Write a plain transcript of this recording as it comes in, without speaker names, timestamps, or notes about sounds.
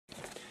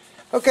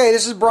Okay,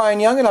 this is Brian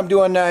Young, and I'm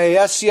doing a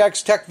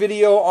SCX Tech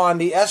video on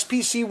the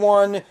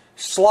SPC1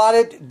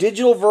 slotted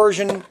digital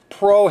version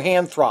Pro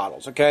hand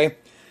throttles, okay?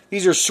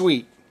 These are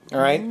sweet,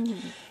 all right?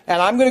 And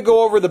I'm going to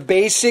go over the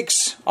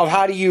basics of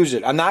how to use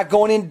it. I'm not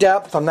going in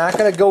depth. I'm not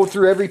going to go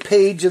through every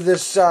page of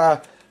this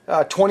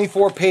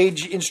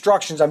 24-page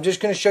instructions. I'm just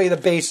going to show you the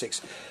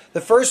basics. The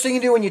first thing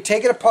you do when you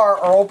take it apart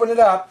or open it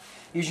up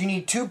is you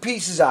need two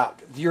pieces out.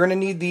 You're going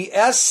to need the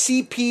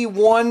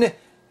SCP1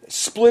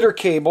 splitter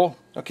cable.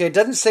 Okay, it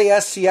doesn't say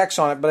SCX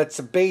on it, but it's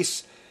a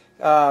base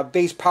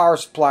power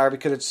supplier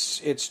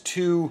because it's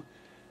two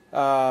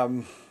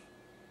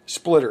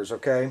splitters.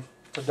 Okay,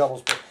 it's a double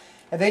split.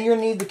 And then you're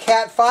going to need the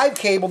Cat 5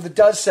 cable that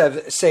does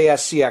say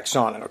SCX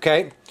on it.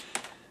 Okay,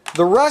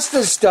 the rest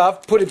of the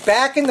stuff, put it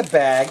back in the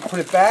bag, put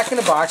it back in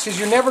the box, because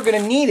you're never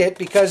going to need it,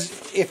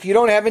 because if you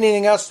don't have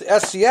anything else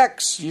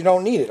SCX, you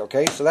don't need it.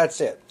 Okay, so that's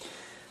it.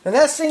 The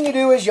next thing you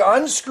do is you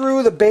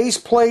unscrew the base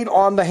plate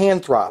on the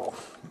hand throttle,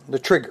 the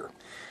trigger.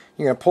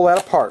 You're going to pull that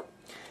apart,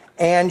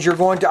 and you're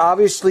going to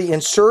obviously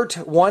insert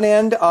one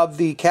end of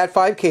the Cat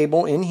 5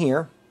 cable in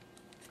here.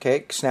 Okay,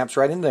 it snaps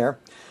right in there.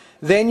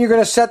 Then you're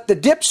going to set the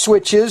dip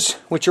switches,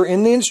 which are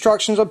in the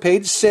instructions on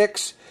page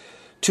 6,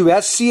 to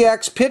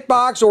SCX pit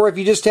box, or if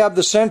you just have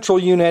the central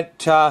unit,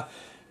 the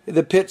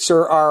pits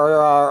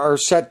are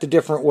set the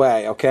different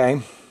way.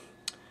 Okay.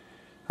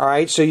 All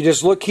right. So you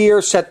just look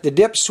here, set the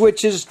dip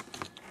switches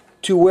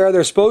to where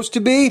they're supposed to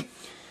be.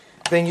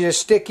 Then you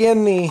just stick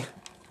in the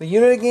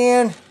unit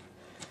again.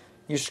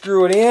 You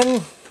screw it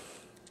in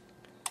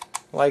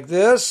like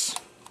this.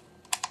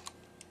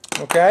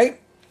 Okay.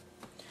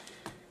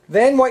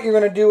 Then what you're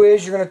going to do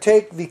is you're going to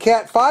take the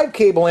Cat 5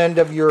 cable end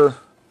of your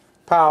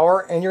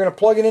power and you're going to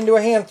plug it into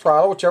a hand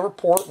throttle, whichever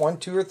port, 1,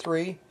 2, or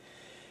 3.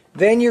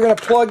 Then you're going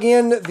to plug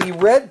in the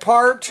red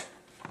part.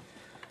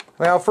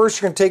 Well, first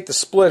you're going to take the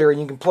splitter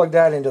and you can plug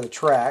that into the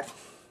track.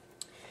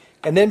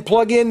 And then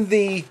plug in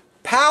the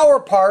power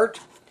part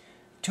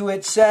to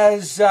it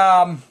says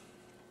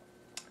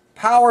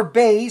power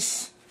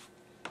base.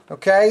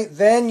 Okay,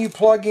 then you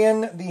plug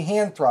in the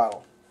hand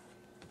throttle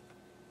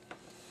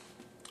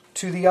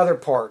to the other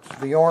part,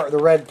 the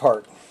red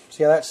part.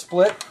 See how that's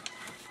split?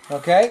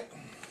 Okay.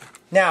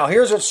 Now,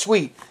 here's what's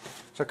sweet.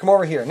 So come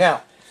over here.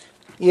 Now,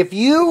 if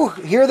you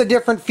hear the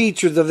different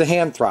features of the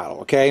hand throttle,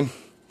 okay,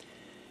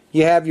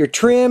 you have your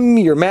trim,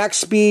 your max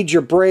speed,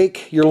 your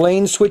brake, your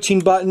lane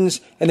switching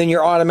buttons, and then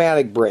your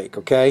automatic brake,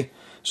 okay?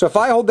 So if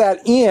I hold that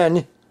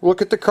in,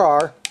 look at the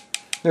car,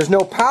 there's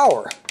no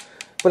power.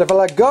 But if I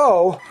let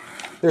go,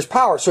 there's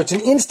power. So it's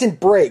an instant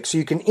brake, so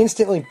you can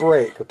instantly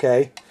brake,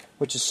 okay,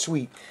 which is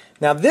sweet.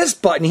 Now this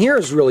button here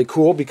is really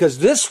cool because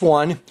this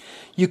one,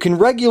 you can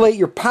regulate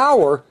your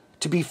power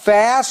to be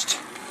fast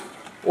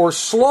or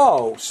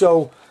slow.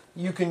 So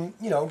you can,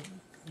 you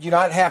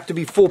not have to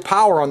be full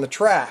power on the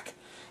track.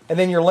 And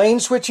then your lane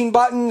switching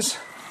buttons,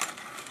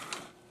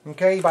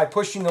 okay, by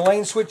pushing the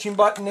lane switching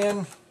button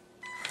in,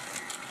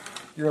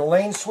 your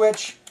lane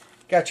switch,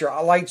 got your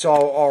lights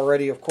all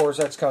already, of course,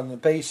 that's kind of the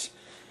base.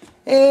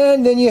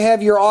 And then you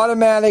have your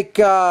automatic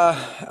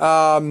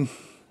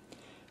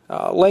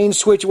lane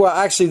switch. Well,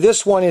 actually,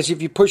 this one is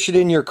if you push it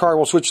in, your car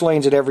will switch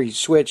lanes at every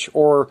switch,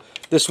 or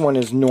this one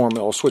is normal.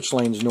 It'll switch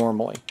lanes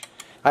normally.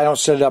 I don't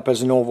set it up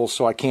as an oval,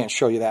 so I can't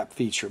show you that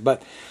feature.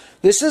 But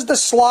this is the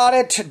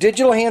slotted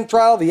digital hand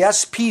throttle, the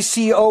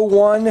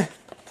SPC01.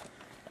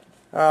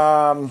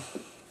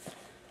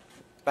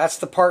 That's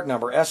the part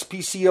number,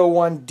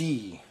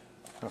 SPC01D.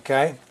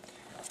 Okay?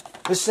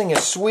 This thing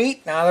is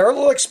sweet. Now, they're a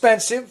little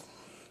expensive.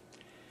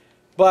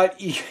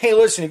 But, hey,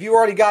 listen, if you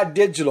already got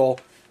digital,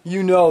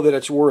 you know that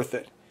it's worth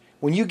it.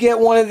 When you get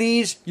one of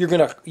these, you're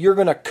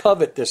gonna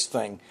covet this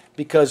thing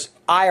because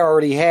I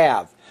already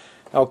have.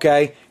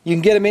 Okay, you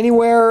can get them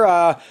anywhere.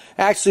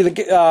 Actually,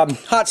 the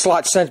Hot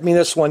Slot sent me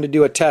this one to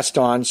do a test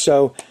on,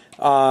 so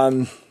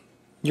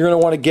you're gonna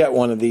want to get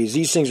one of these.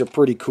 These things are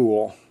pretty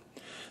cool.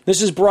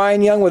 This is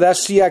Brian Young with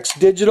SCX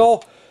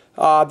Digital.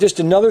 Just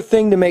another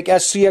thing to make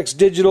SCX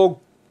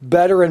Digital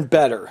better and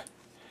better.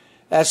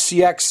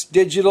 SCX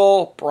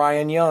Digital,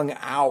 Brian Young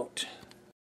out.